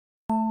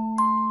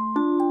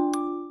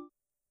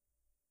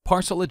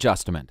Parcel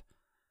adjustment.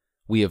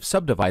 We have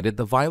subdivided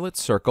the violet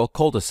circle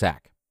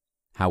cul-de-sac.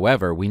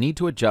 However, we need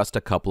to adjust a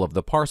couple of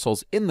the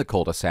parcels in the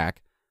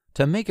cul-de-sac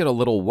to make it a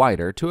little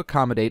wider to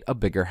accommodate a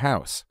bigger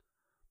house.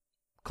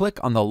 Click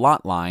on the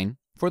lot line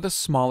for the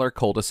smaller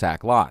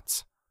cul-de-sac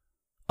lots.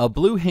 A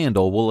blue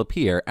handle will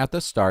appear at the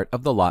start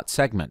of the lot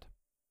segment.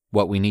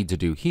 What we need to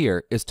do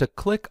here is to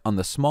click on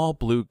the small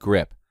blue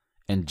grip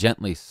and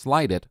gently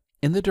slide it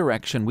in the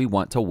direction we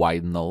want to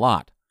widen the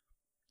lot.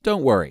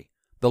 Don't worry,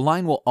 the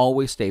line will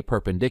always stay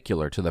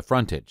perpendicular to the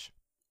frontage.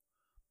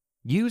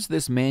 Use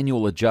this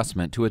manual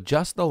adjustment to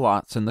adjust the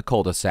lots in the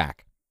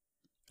cul-de-sac.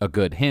 A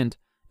good hint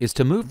is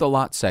to move the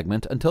lot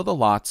segment until the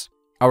lots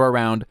are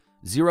around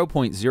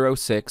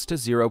 0.06 to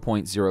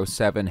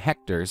 0.07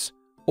 hectares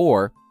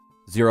or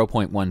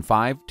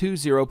 0.15 to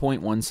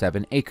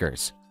 0.17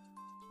 acres.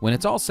 When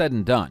it's all said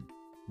and done,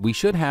 we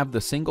should have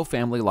the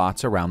single-family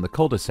lots around the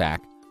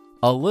cul-de-sac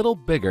a little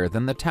bigger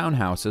than the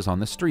townhouses on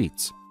the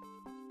streets.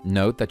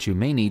 Note that you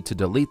may need to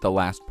delete the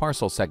last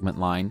parcel segment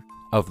line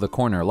of the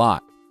corner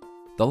lot.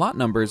 The lot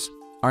numbers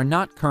are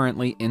not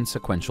currently in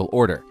sequential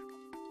order.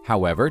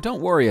 However,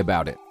 don't worry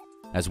about it,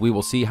 as we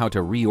will see how to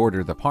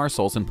reorder the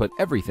parcels and put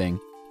everything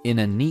in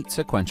a neat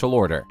sequential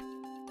order.